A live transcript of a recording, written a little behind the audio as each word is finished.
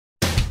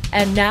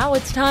And now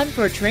it's time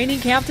for Training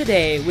Camp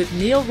Today with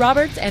Neil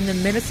Roberts and the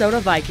Minnesota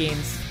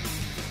Vikings.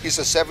 He's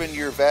a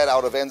 7-year vet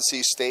out of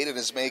NC State and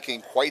is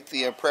making quite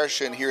the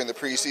impression here in the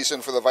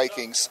preseason for the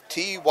Vikings.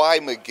 T.Y.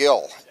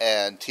 McGill,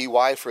 and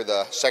T.Y. for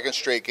the second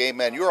straight game.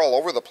 Man, you're all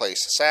over the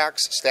place.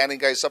 Sacks, standing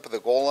guys up at the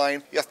goal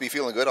line. You have to be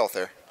feeling good out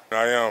there.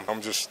 I am.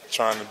 I'm just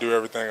trying to do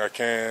everything I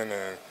can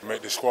and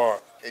make the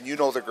squad. And you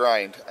know the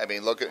grind. I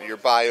mean, look at your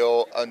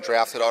bio,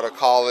 undrafted out of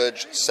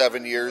college,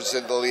 7 years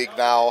in the league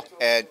now,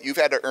 and you've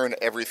had to earn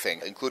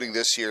everything, including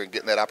this year and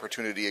getting that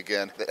opportunity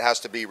again. That has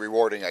to be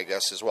rewarding, I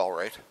guess, as well,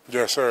 right?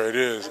 Yes, sir, it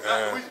is.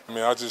 And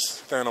I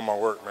just stand on my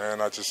work,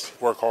 man. I just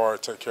work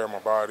hard, take care of my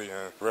body,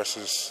 and the rest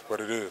is what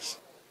it is.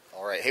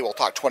 All right. Hey, we'll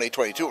talk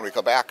 2022 when we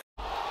come back.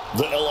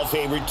 The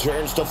LFA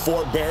returns to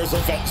Fort Bears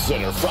Event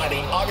Center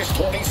Friday, August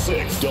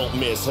 26th. Don't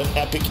miss an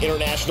epic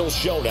international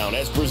showdown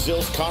as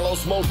Brazil's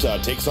Carlos Mota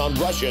takes on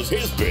Russia's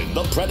Hisbin,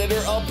 the Predator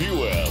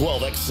Abuev.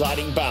 12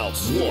 exciting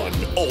bouts, one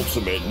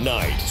ultimate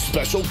night.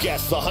 Special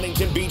guest, the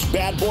Huntington Beach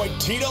bad boy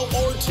Tito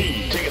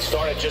Ortiz. Tickets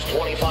start at just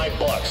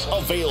 $25.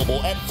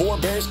 Available at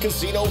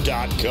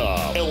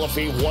FortBearsCasino.com.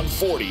 LFA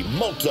 140,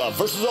 Mota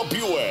versus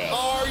Abuev.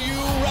 Are you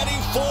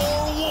ready for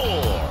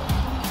war?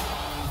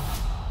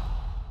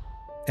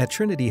 At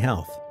Trinity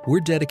Health, we're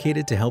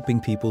dedicated to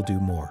helping people do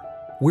more.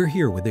 We're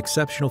here with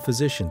exceptional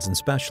physicians and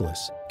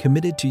specialists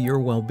committed to your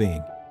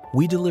well-being.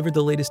 We deliver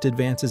the latest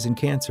advances in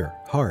cancer,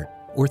 heart,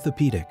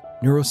 orthopedic,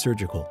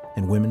 neurosurgical,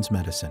 and women's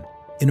medicine.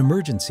 In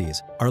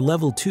emergencies, our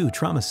Level 2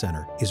 Trauma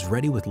Center is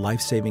ready with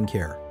life-saving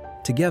care.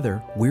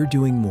 Together, we're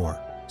doing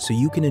more, so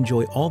you can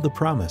enjoy all the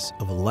promise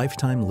of a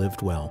lifetime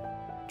lived well.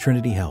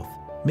 Trinity Health,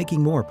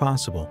 making more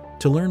possible.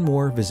 To learn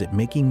more, visit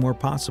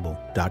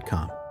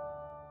makingmorepossible.com.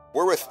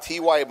 We're with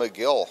T.Y.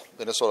 McGill,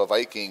 Minnesota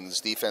Vikings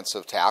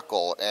defensive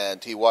tackle.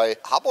 And T.Y.,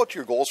 how about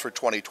your goals for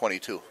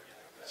 2022?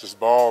 Just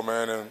ball,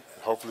 man, and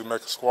hopefully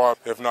make a squad.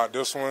 If not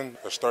this one,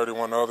 there's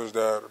 31 others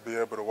that will be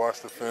able to watch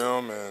the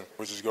film, and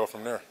we just go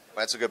from there.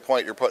 That's a good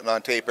point. You're putting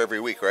on tape every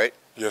week, right?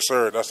 Yes,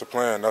 sir. That's the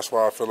plan. That's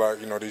why I feel like,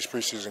 these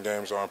preseason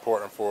games are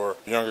important for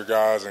younger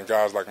guys and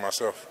guys like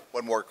myself.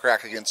 One more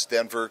crack against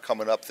Denver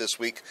coming up this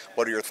week.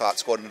 What are your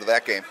thoughts going into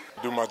that game?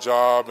 Do my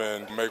job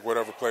and make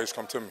whatever plays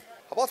come to me.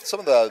 How about some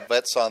of the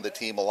vets on the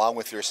team along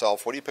with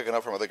yourself? What are you picking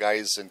up from other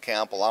guys in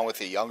camp along with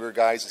the younger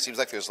guys? It seems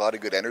like there's a lot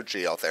of good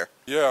energy out there.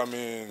 Yeah,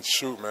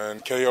 shoot, man.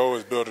 KO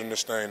is building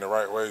this thing the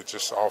right way,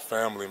 just all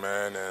family,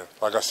 man. And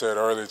like I said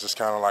earlier, just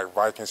kind of like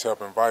Vikings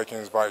helping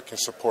Vikings,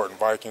 Vikings supporting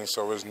Vikings.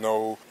 So there's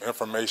no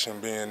information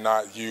being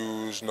not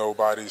used.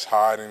 Nobody's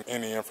hiding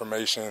any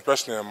information,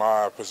 especially in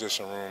my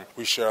position room.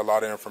 We share a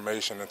lot of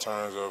information in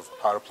terms of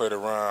how to play the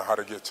run, how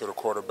to get to the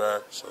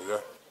quarterback. So, yeah.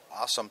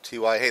 Awesome,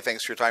 T.Y. Hey,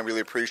 thanks for your time. Really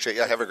appreciate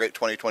you. Have a great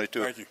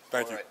 2022. Thank you.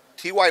 Thank you. Right.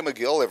 T.Y.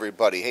 McGill,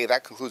 everybody. Hey,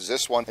 that concludes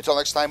this one. Until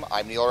next time,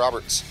 I'm Neil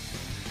Roberts.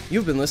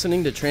 You've been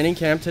listening to Training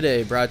Camp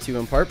Today, brought to you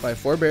in part by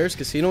Fort Bears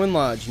Casino and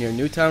Lodge near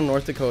Newtown,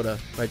 North Dakota,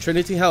 by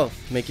Trinity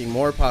Health, making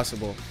more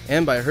possible,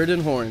 and by Herd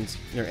and Horns,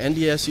 near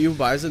NDSU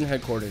Bison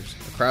headquarters,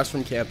 across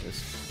from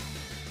campus.